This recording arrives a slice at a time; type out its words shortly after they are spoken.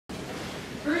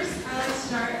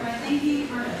start by thanking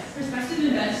our prospective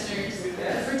investors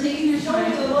for taking their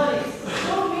time.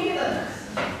 Show me the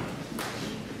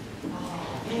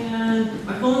And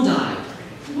my phone died.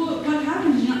 Well, what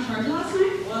happened? Did you not charge it last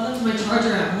night? Well, I left my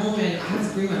charger at home and I had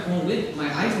to bring my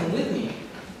iPhone with me.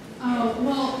 Oh,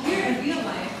 well, here at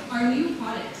VLife, our new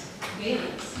product,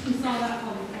 Valence, can solve that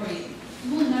problem for you.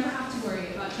 You will never have to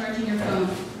worry about charging your phone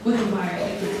with a wire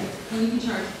when you can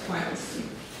charge wirelessly.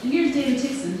 And here's David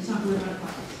Tixon to talk more about our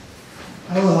product.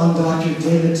 Hello, I'm Dr.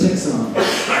 David Tixon.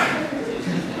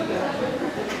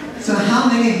 So how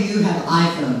many of you have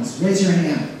iPhones? Raise your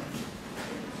hand.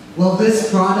 Well, this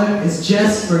product is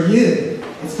just for you.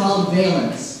 It's called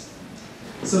Valence.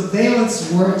 So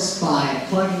Valence works by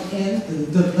plugging in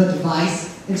the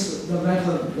device into the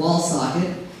regular wall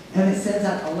socket, and it sends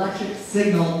out electric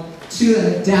signal to an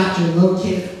adapter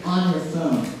located on your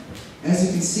phone. As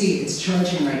you can see, it's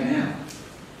charging right now.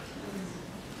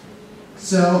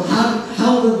 So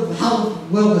how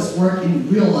will this work in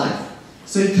real life?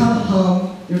 So you come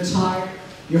home, you're tired,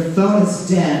 your phone is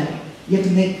dead, you have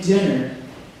to make dinner.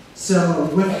 So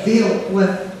with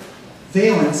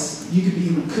Valence, you could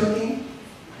be cooking,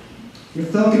 your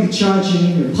phone could be charging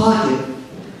in your pocket,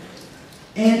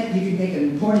 and you could make an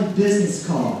important business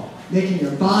call, making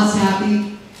your boss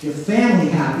happy, your family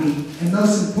happy, and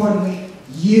most importantly,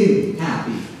 you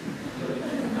happy.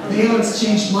 Valence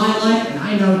changed my life, and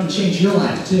I know it can change your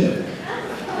life too.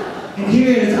 And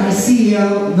here is our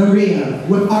CEO, Maria,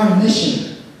 with our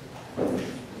mission.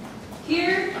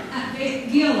 Here at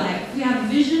VLife, we have a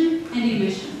vision and a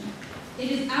mission.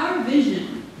 It is our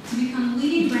vision to become the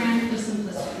leading brand of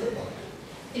simplicity.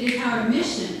 It is our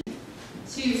mission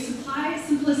to supply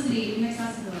simplicity and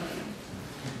accessibility.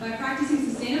 By practicing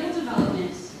sustainable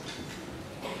development,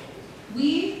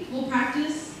 we will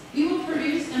produce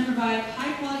and provide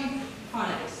high-quality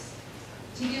products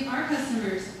to give our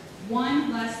customers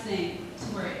one less thing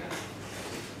to worry about.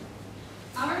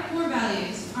 Our core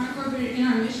values are incorporated in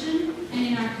our mission and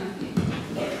in our company.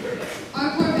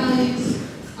 Our core values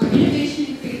are innovation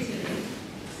and creativity,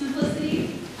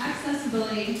 simplicity,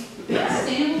 accessibility,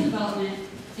 sustainable development,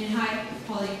 and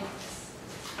high-quality products.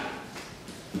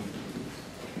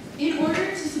 In order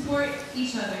to support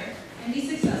each other and be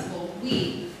successful,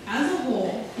 we, as a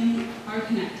whole, are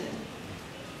connected.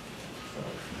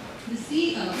 The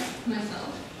CEO,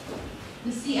 myself,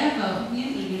 the CFO,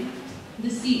 Ian Egan, the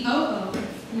COO,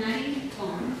 Maddie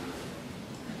Farm,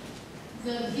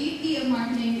 the VP of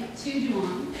Marketing, Tu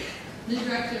Duan, the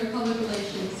Director of Public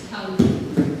Relations, Kelly,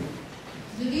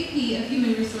 the VP of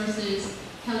Human Resources,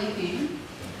 Kelly Payne,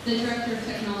 the Director of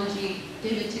Technology,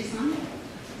 David Tixon,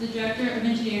 the Director of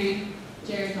Engineering,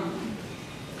 Jared Conlon.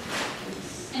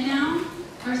 And now,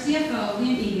 our CFO,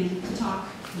 Liam Egan, to talk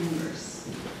numbers.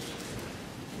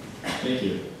 Thank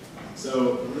you. So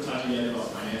we're going to talk again about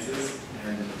finances,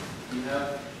 and we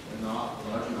have a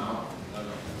large amount of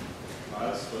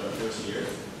products for the first year.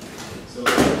 So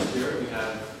the first year we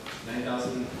have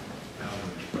 9,000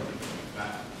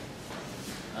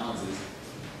 balances,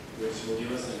 which will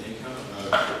give us an income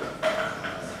of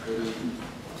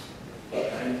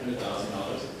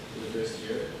 $900,000 for the first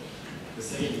year. The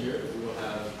second year we will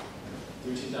have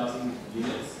 13,000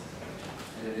 units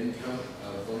and an income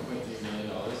of $1.3 million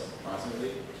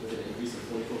approximately, with an increase of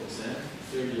 44%.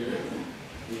 Third year,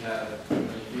 we have an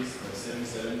increase of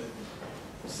 77%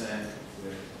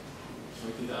 with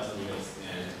 22,000 units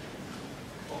and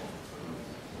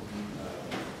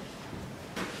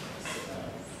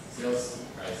sales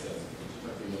price of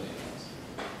 $2.3 million.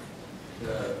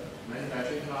 The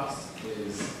manufacturing cost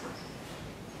is,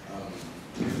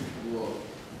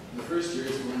 the first year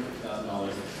is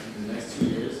 $150,000. In the next 2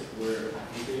 years, we're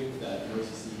hoping that the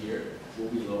OCC here will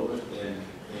be lower than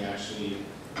they actually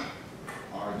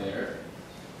are there.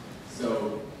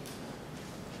 So,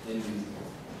 in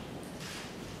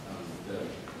the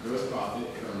gross profit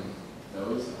from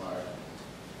those are,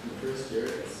 in the first year,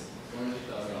 it's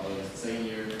 $400,000. The second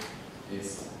year,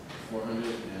 it's $650,000.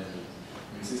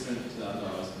 And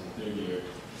the third year,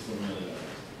 it's $4 million.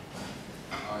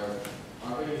 Our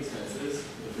operating expenses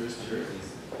for the first year is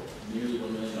nearly $1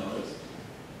 million.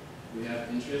 We have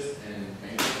interest and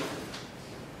bank loan.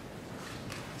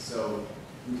 So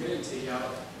we couldn't take out,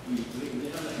 we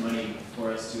didn't have enough money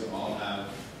for us to all have,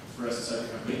 for us to start the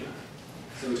company.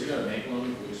 So we took out a bank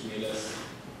loan, which made us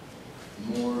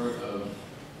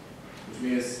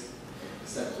a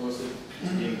step closer to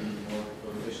being more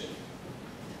efficient.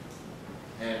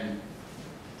 And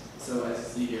so as you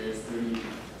see here, it's $60,000,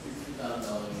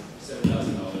 $7,000,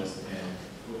 and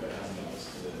 $4,000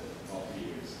 for all 3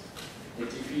 years. It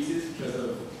decreases because of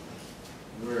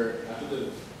after the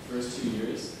first 2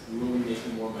 years, we will be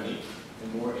making more money, and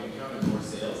more income and more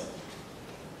sales,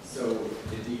 so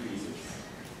it decreases.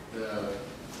 The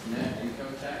net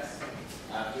income tax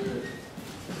after,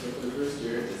 so for the first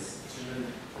year, it's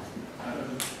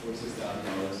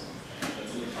 $246,000.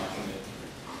 That's an approximate.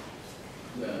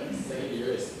 The second year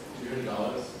is $300,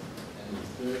 and the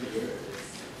third year is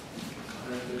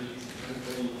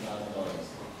 $130,000.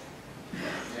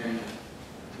 And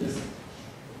this,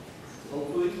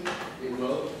 hopefully, it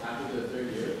will, after the third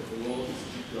year, it will just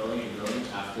keep growing and growing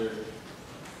after,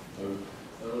 it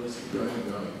will just keep growing and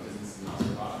growing because it's not a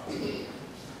product.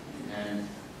 And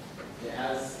it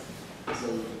has, so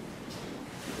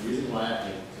the reason why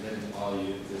I presented all of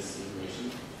you this information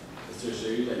is to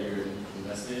assure you that your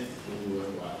investment will be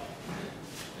worthwhile.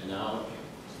 And now,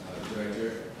 Director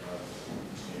of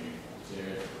Engineering,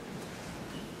 Jared.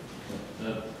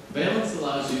 Valence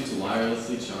allows you to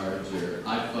wirelessly charge your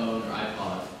iPhone or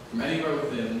iPod from anywhere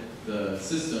within the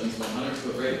system's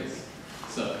 100-foot radius.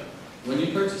 So, when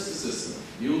you purchase the system,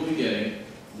 you will be getting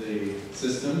the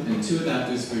system and 2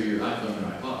 adapters for your iPhone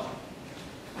or iPod.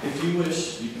 If you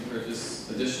wish, you can purchase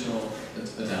additional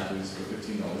adapters for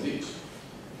 $15 each.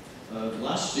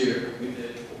 Last year, we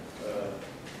did,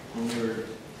 when we were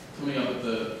coming up with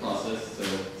the process to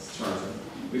charge them,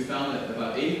 we found that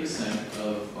about 80%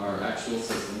 of our actual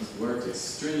systems worked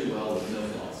extremely well with no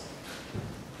flaws.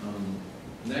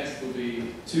 Next will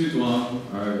be Tu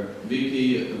Duong, our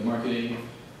VP of Marketing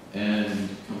and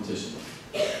Competition.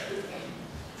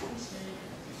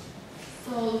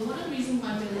 So one of the reasons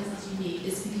why Valence is unique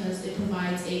is because it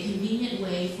provides a convenient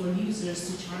way for users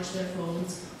to charge their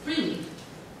phones freely.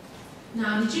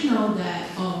 Now, did you know that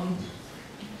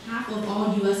half of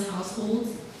all U.S. households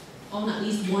own at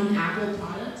least one Apple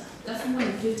product? That's more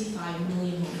than 55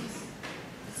 million homes.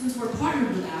 Since we're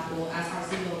partnered with Apple, as our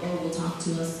COO will talk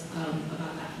to us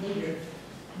about that later,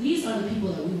 these are the people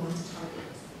that we want to target.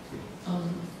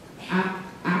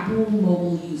 Apple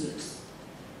mobile users.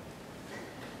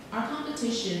 Our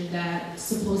competition that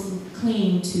supposed to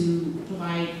claim to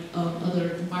provide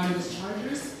other wireless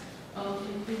chargers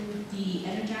include the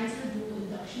Energizer dual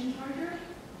induction charger,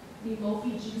 the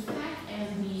Mophie juice pack, and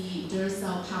the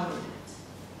Duracell power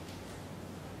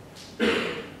mat.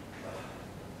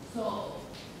 So,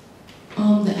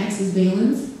 the X is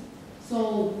Valence. So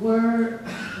we're a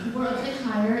bit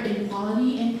higher in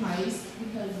quality and price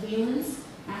because Valence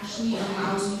actually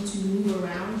allows you to move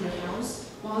around your house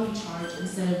while you charge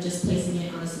instead of just placing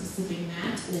it on a specific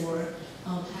mat or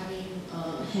having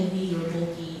a heavy or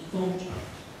bulky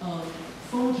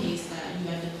phone case that you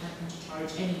end up having to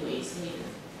charge anyways later.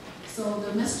 So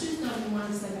the messages that we want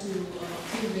to send to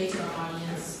convey to our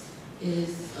audience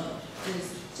is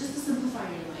just to simplify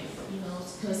your life,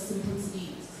 because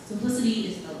simplicity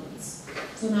is elegance.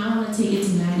 So now I want to take it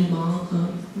to Maddie Bong,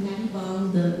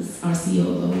 our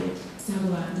COO, to talk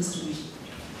about distribution.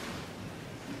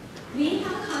 We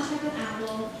have a contract with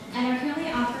Apple and are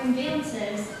currently offering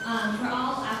valences for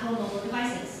all Apple mobile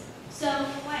devices. So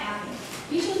why Apple?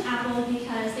 We chose Apple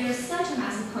because they're such a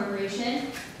massive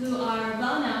corporation who are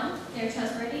well known, they're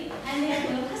trustworthy, and they have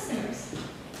loyal customers.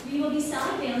 We will be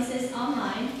selling valences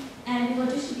online and we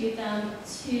will distribute them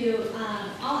to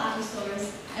all Apple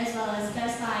stores as well as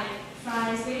Best Buy,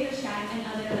 Fry's, Radio Shack, and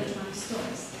other electronic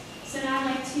stores. So now I'd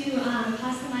like to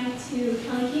pass the mic to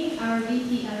Kelly King, our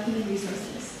VP of Human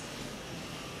Resources.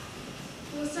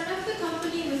 We'll start off the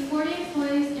company with 40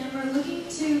 employees and we're looking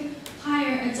to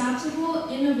hire adaptable,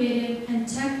 innovative, and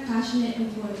tech-passionate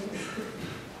employees.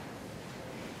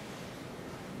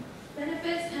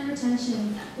 Benefits and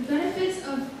retention. The benefits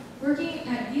of working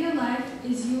at Via Life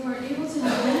is you are able to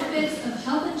have benefits of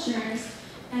health insurance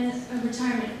and a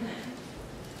retirement plan.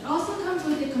 It also comes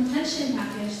with a compensation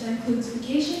package that includes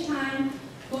vacation time,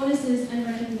 bonuses, and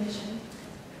recognition.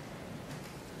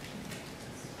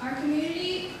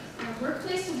 Our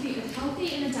workplace will be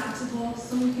healthy and adaptable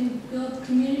so we can build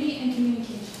community and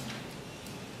communication.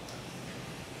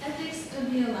 Ethics of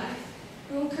Via Life.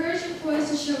 We will encourage employees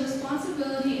to show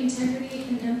responsibility, integrity,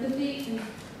 and empathy, and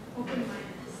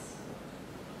open-mindedness.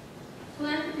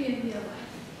 Philanthropy of Via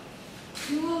Life.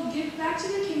 We will give back to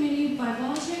the community by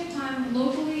volunteering time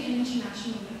locally and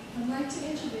internationally. I'd like to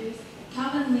introduce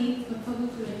Calvin Lee of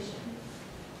Public Relations.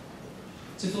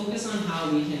 To focus on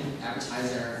how we can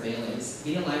advertise our Valence,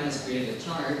 Via Life has created a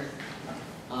chart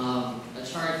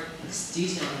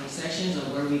detailing sections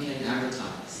of where we can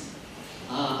advertise.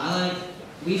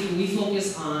 We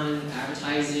focus on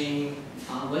advertising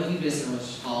what you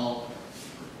business call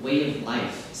way of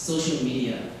life, social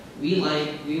media. We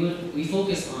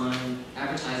focus on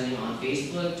advertising on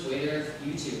Facebook, Twitter,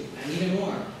 YouTube, and even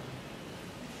more.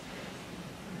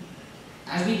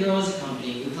 As we grow as a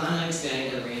company, we plan on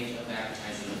expanding the range of advertising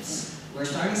Valence. We're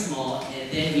starting small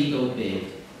and then we go big.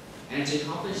 And to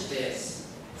accomplish this,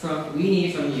 we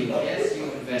need from you, yes, you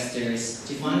investors,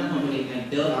 to fund our company and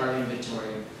build our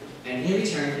inventory. And in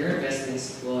return, your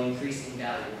investments will increase in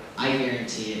value. I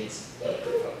guarantee it.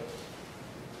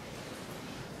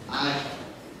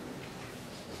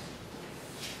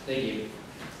 Thank you.